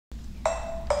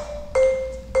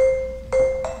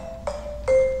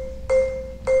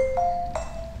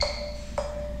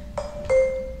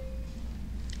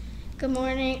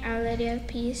morning, Our Lady of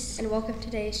Peace. And welcome to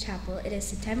today's chapel. It is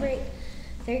September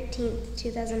 13th,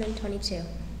 2022.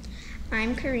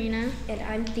 I'm Karina. And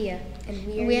I'm Thea. And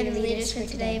we are the leaders for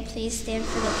today. Please stand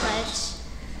for the pledge.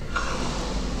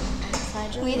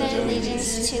 We pledge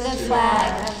allegiance to the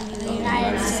flag of the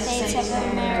United States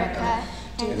of America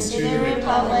and to the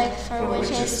republic for which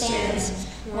it stands,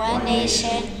 one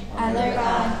nation, under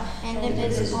God,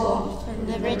 indivisible, with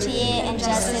liberty and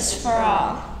justice for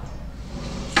all.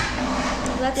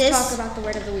 Let's talk about the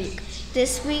word of the week.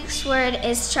 This week's word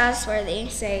is trustworthy.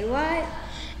 Say what?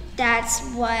 That's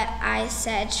what I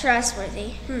said,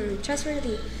 trustworthy.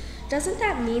 Trustworthy. Doesn't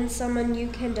that mean someone you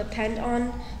can depend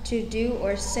on to do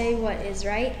or say what is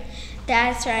right?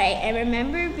 That's right. And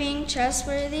remember, being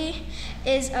trustworthy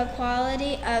is a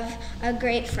quality of a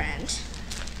great friend.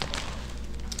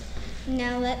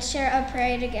 Now let's share a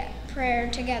prayer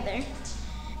together.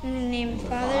 In the name of the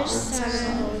Father,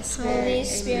 Son, Holy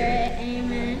Spirit,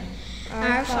 Amen.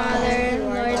 Our Father,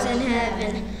 Lord in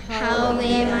heaven, hallowed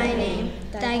be thy name.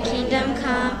 Thy kingdom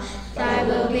come, thy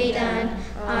will be done,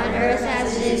 on earth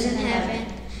as it is in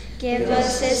heaven. Give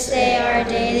us this day our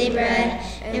daily bread,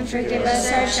 and forgive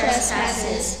us our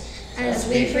trespasses, as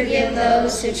we forgive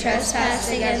those who trespass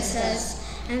against us.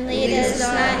 And lead us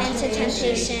not into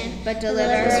temptation, but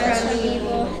deliver us from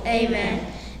evil.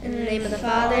 Amen. In the name of the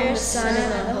Father, Son,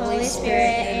 and of the Holy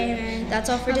Spirit. Amen. That's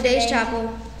all for today's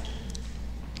chapel.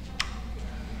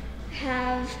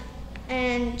 Have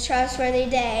a trustworthy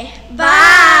day.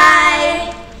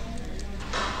 Bye!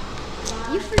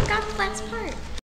 You forgot the last part.